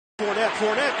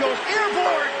Fournette goes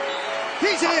airborne.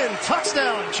 He's in.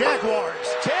 Touchdown, Jaguars.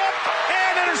 Tip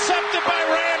and intercepted by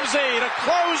Ramsey to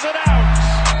close it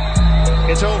out.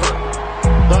 It's over.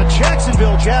 The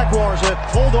Jacksonville Jaguars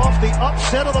have pulled off the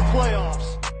upset of the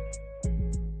playoffs.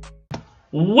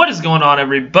 What is going on,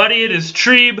 everybody? It is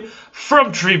Treeb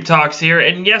from Treeb Talks here,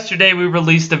 and yesterday we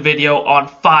released a video on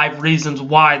 5 reasons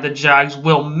why the Jags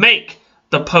will make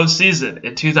the postseason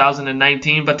in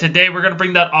 2019, but today we're going to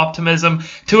bring that optimism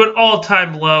to an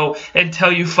all-time low and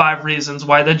tell you 5 reasons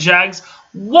why the Jags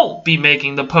won't be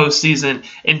making the postseason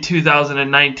in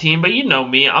 2019. But you know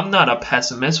me, I'm not a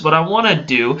pessimist. What I want to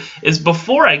do is,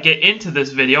 before I get into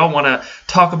this video, I want to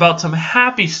talk about some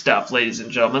happy stuff, ladies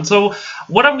and gentlemen. So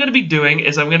what I'm going to be doing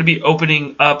is I'm going to be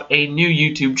opening up a new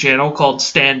YouTube channel called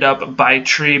Stand Up by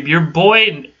Treeb. Your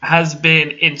boy has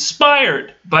been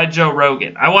inspired by Joe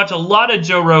Rogan. I watch a lot of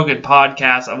Joe Rogan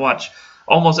podcasts. I watch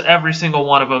almost every single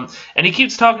one of them, and he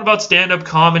keeps talking about stand-up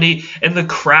comedy and the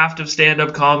craft of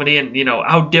stand-up comedy and, you know,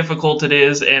 how difficult it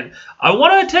is, and I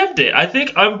want to attempt it. I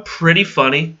think I'm pretty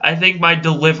funny. I think my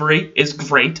delivery is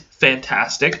great,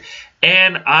 fantastic,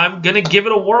 and I'm going to give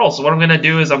it a whirl. So what I'm going to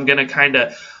do is I'm going to kind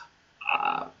of,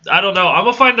 I don't know, I'm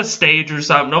going to find a stage or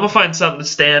something. I'm going to find something to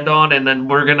stand on, and then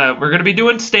we're going to be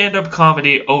doing stand-up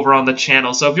comedy over on the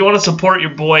channel. So if you want to support your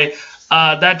boy,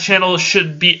 that channel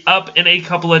should be up in a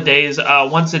couple of days.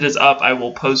 Once it is up, I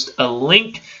will post a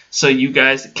link so you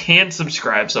guys can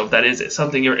subscribe. So if that is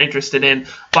something you're interested in,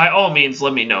 by all means,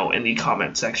 let me know in the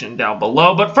comment section down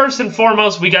below. But first and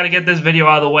foremost, we got to get this video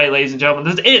out of the way, ladies and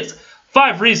gentlemen. This is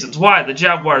 5 reasons why the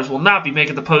Jaguars will not be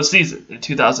making the postseason in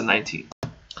 2019.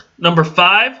 Number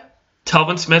 5,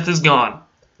 Telvin Smith is gone.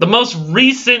 The most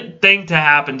recent thing to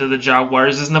happen to the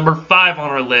Jaguars is number 5 on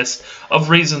our list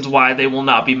of reasons why they will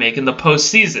not be making the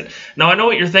postseason. Now, I know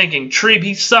what you're thinking. Treeb,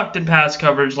 he sucked in pass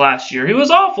coverage last year. He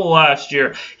was awful last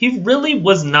year. He really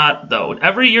was not, though.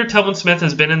 Every year Telvin Smith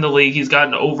has been in the league, he's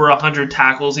gotten over 100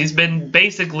 tackles. He's been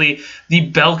basically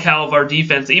the bell cow of our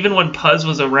defense. Even when Puz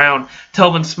was around,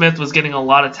 Telvin Smith was getting a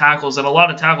lot of tackles, and a lot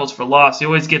of tackles for loss. He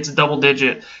always gets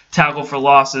double-digit tackle for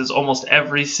losses almost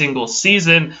every single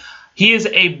season. He is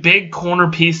a big corner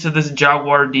piece to this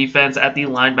Jaguar defense at the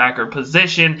linebacker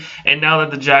position, and now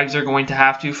that the Jags are going to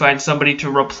have to find somebody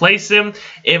to replace him,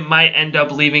 it might end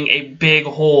up leaving a big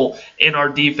hole in our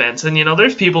defense. And, you know,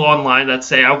 there's people online that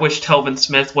say, I wish Telvin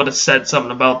Smith would have said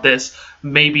something about this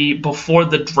maybe before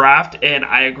the draft, and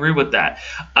I agree with that.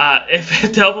 If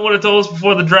Telvin would have told us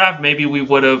before the draft, maybe we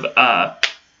would have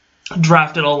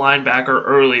drafted a linebacker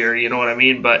earlier, you know what I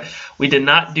mean? But we did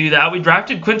not do that. We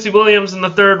drafted Quincy Williams in the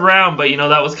 3rd round, but, you know,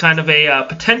 that was kind of a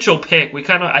potential pick. We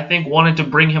kind of, I think, wanted to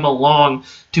bring him along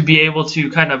to be able to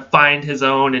kind of find his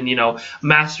own and, you know,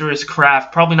 master his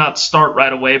craft. Probably not start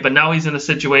right away, but now he's in a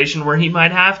situation where he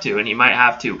might have to, and he might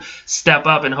have to step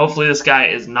up, and hopefully this guy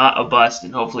is not a bust,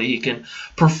 and hopefully he can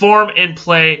perform and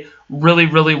play really,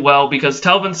 really well, because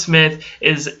Telvin Smith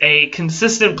is a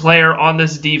consistent player on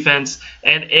this defense,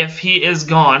 and if he is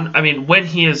gone, I mean, when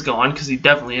he is gone, because he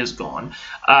definitely is gone,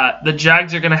 the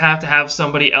Jags are going to have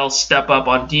somebody else step up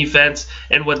on defense,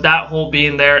 and with that hole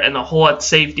being there and the hole at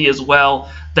safety as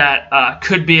well that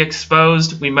could be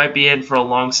exposed, we might be in for a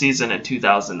long season in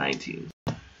 2019.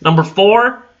 Number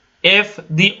 4, if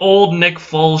the old Nick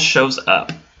Foles shows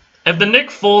up. If the Nick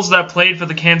Foles that played for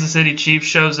the Kansas City Chiefs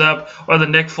shows up, or the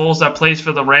Nick Foles that plays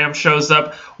for the Rams shows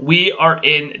up, we are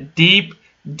in deep,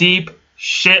 deep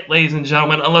shit, ladies and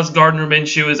gentlemen, unless Gardner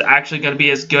Minshew is actually going to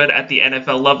be as good at the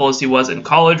NFL level as he was in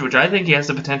college, which I think he has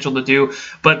the potential to do,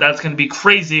 but that's going to be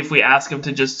crazy if we ask him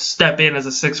to just step in as a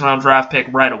 6th-round draft pick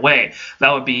right away.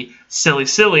 That would be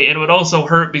silly, and it would also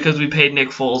hurt because we paid Nick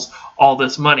Foles all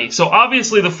this money. So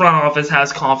obviously the front office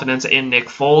has confidence in Nick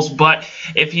Foles, but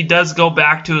if he does go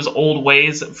back to his old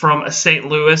ways from St.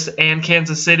 Louis and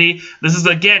Kansas City, this is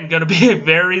again going to be a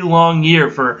very long year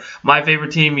for my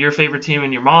favorite team, your favorite team,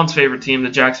 and your mom's favorite team,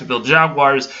 the Jacksonville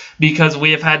Jaguars, because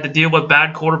we have had to deal with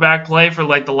bad quarterback play for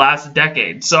like the last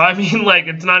decade. So I mean, like,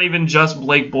 it's not even just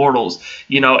Blake Bortles.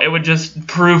 You know, it would just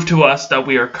prove to us that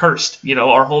we are cursed. You know,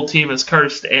 our whole team is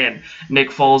cursed, and Nick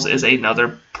Foles is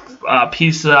another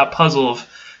piece of that puzzle of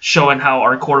showing how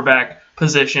our quarterback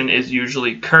position is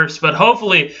usually cursed. But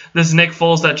hopefully this Nick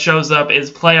Foles that shows up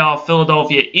is playoff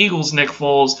Philadelphia Eagles Nick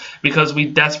Foles, because we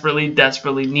desperately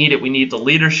need it. We need the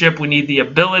leadership, we need the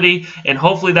ability, and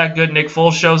hopefully that good Nick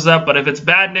Foles shows up. But if it's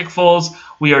bad Nick Foles,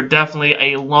 we are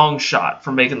definitely a long shot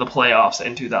for making the playoffs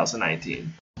in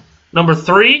 2019. Number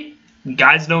 3,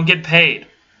 guys don't get paid.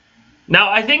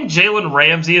 Now, I think Jalen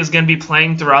Ramsey is going to be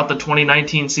playing throughout the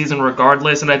 2019 season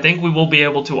regardless, and I think we will be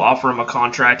able to offer him a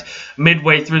contract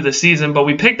midway through the season, but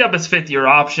we picked up his fifth-year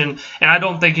option, and I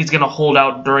don't think he's going to hold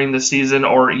out during the season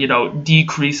or,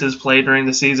 decrease his play during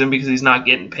the season because he's not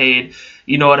getting paid.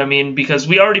 You know what I mean? Because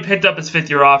we already picked up his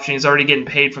fifth-year option. He's already getting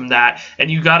paid from that. And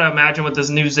you got to imagine with this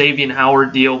new Xavier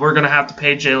Howard deal, we're going to have to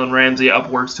pay Jalen Ramsey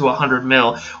upwards to $100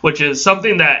 million, which is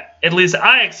something that at least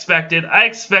I expected. I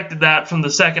expected that from the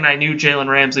second I knew Jalen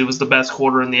Ramsey was the best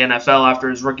quarter in the NFL after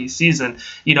his rookie season.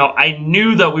 I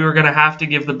knew that we were going to have to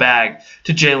give the bag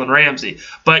to Jalen Ramsey.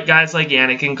 But guys like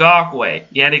Yannick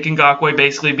Ngakoue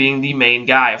basically being the main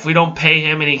guy. If we don't pay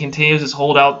him and he continues his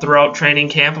holdout throughout training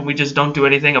camp and we just don't do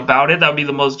anything about it, that would be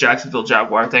the most Jacksonville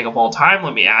Jaguar thing of all time,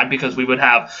 let me add, because we would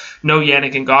have no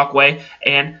Yannick Ngakoue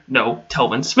and no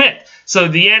Telvin Smith. So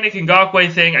the Yannick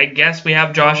Ngakoue thing, I guess we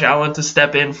have Josh Allen to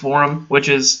step in for him, which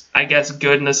is, I guess,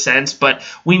 good in a sense. But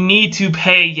we need to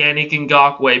pay Yannick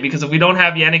Ngakoue, because if we don't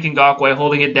have Yannick Ngakoue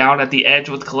holding it down at the edge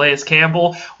with Calais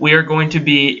Campbell, we are going to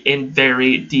be in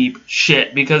very deep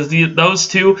shit, because those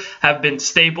two have been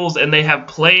staples and they have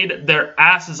played their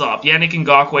asses off. Yannick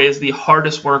Ngakoue is the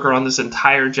hardest worker on this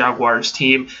entire Jaguars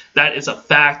team. That is a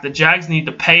fact. The Jags need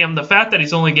to pay him. The fact that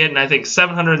he's only getting, I think,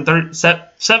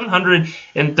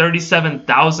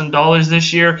 $737,000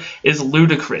 this year is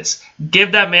ludicrous.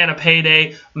 Give that man a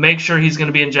payday. Make sure he's going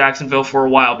to be in Jacksonville for a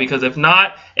while, because if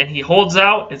not, and he holds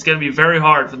out, it's going to be very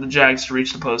hard for the Jags to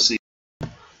reach the postseason.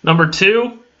 Number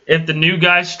 2, if the new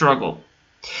guys struggle.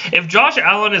 If Josh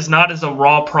Allen is not as a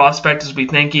raw prospect as we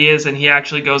think he is, and he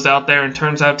actually goes out there and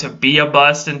turns out to be a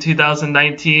bust in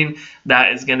 2019,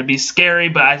 that is going to be scary.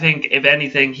 But I think, if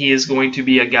anything, he is going to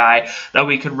be a guy that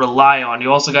we could rely on.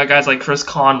 You also got guys like Chris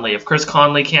Conley. If Chris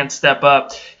Conley can't step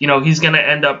up, he's going to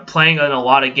end up playing in a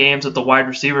lot of games at the wide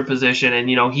receiver position, and,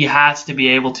 he has to be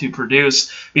able to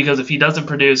produce, because if he doesn't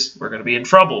produce, we're going to be in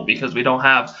trouble, because we don't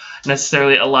have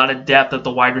necessarily a lot of depth at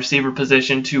the wide receiver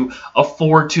position to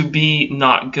afford to be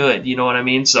not good. You know what I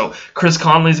mean? So Chris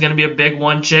Conley is going to be a big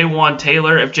one. Jawan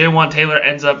Taylor, if Jawan Taylor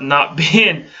ends up not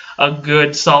being a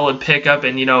good, solid pickup,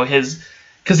 and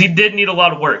because he did need a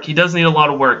lot of work. He does need a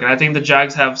lot of work, and I think the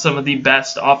Jags have some of the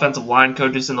best offensive line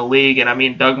coaches in the league, and I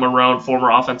mean Doug Marrone,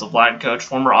 former offensive line coach,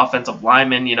 former offensive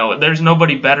lineman, there's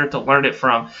nobody better to learn it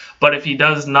from. But if he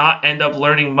does not end up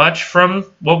learning much from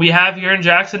what we have here in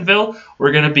Jacksonville,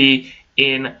 we're going to be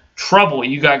in trouble.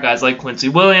 You got guys like Quincy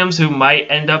Williams, who might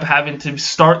end up having to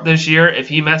start this year. If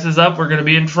he messes up, we're going to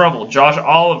be in trouble. Josh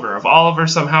Oliver, if Oliver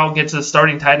somehow gets a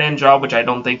starting tight end job, which I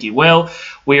don't think he will,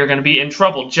 we are going to be in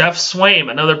trouble. Jeff Swaim,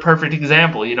 another perfect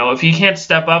example. If he can't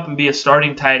step up and be a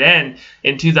starting tight end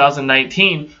in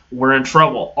 2019, we're in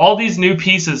trouble. All these new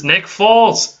pieces. Nick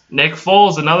Foles,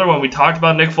 another one. We talked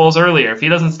about Nick Foles earlier. If he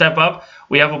doesn't step up,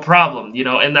 we have a problem,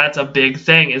 and that's a big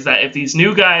thing, is that if these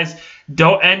new guys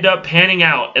don't end up panning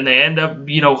out and they end up,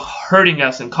 hurting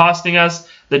us and costing us,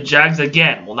 the Jags,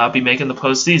 again, will not be making the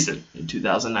postseason in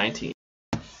 2019.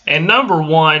 And number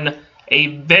 1, a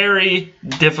very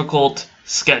difficult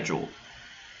schedule.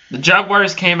 The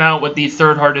Jaguars came out with the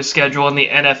third hardest schedule in the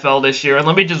NFL this year, and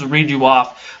let me just read you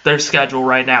off their schedule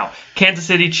right now. Kansas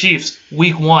City Chiefs,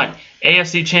 Week 1.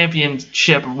 AFC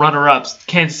Championship runner-ups,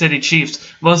 Kansas City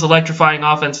Chiefs. Most electrifying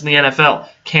offense in the NFL,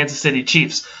 Kansas City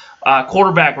Chiefs.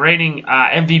 Quarterback rating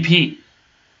MVP,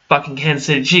 fucking Kansas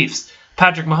City Chiefs.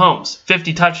 Patrick Mahomes,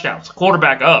 50 touchdowns,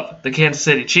 quarterback of the Kansas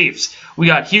City Chiefs. We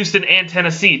got Houston and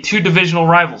Tennessee, 2 divisional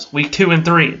rivals, Week 2 and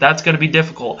 3. That's going to be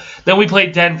difficult. Then we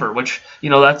play Denver, which,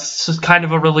 that's just kind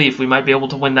of a relief. We might be able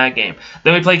to win that game.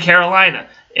 Then we play Carolina.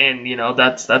 And,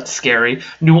 that's scary.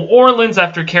 New Orleans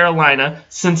after Carolina,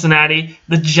 Cincinnati,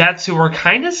 the Jets, who are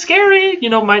kind of scary,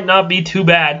 might not be too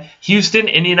bad. Houston,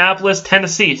 Indianapolis,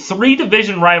 Tennessee. 3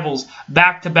 division rivals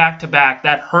back to back to back.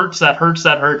 That hurts,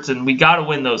 and we got to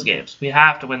win those games. We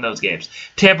have to win those games.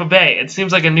 Tampa Bay, it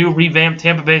seems like a new revamped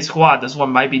Tampa Bay squad. This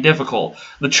one might be difficult.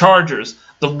 The Chargers,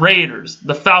 the Raiders,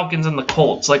 the Falcons, and the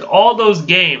Colts. All those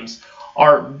games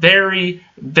are very,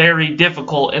 very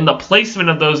difficult, and the placement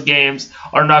of those games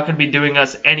are not going to be doing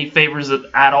us any favors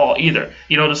at all either.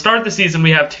 To start the season,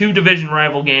 we have 2 division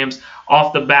rival games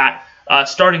off the bat,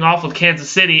 starting off with Kansas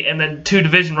City, and then 2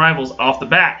 division rivals off the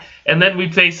bat. And then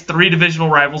we face 3 divisional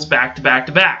rivals back to back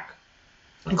to back,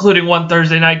 including one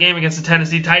Thursday night game against the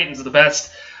Tennessee Titans. The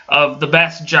best of the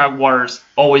best. Jaguars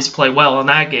always play well in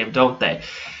that game, don't they?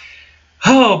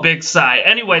 Oh, big sigh.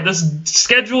 Anyway, this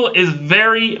schedule is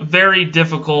very, very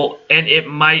difficult, and it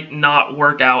might not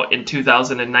work out in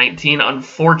 2019.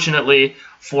 Unfortunately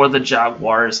for the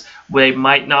Jaguars, they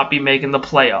might not be making the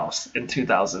playoffs in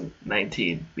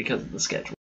 2019 because of the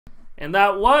schedule. And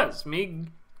that was me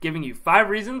giving you 5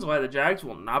 reasons why the Jags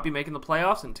will not be making the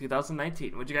playoffs in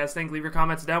 2019. What do you guys think? Leave your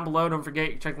comments down below. Don't forget,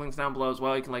 you can check links down below as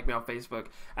well. You can like me on Facebook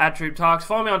at Treeb Talks.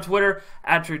 Follow me on Twitter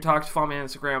at Treeb Talks. Follow me on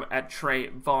Instagram at Trey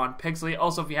Vaughn Pixley.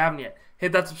 Also, if you haven't yet,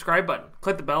 hit that subscribe button.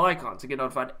 Click the bell icon to get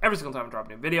notified every single time I drop a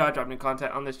new video. I drop new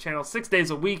content on this channel 6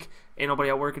 days a week. Ain't nobody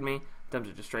outworking me. Them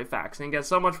are just straight facts. Thank you guys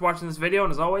so much for watching this video,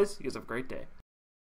 and as always, you guys have a great day.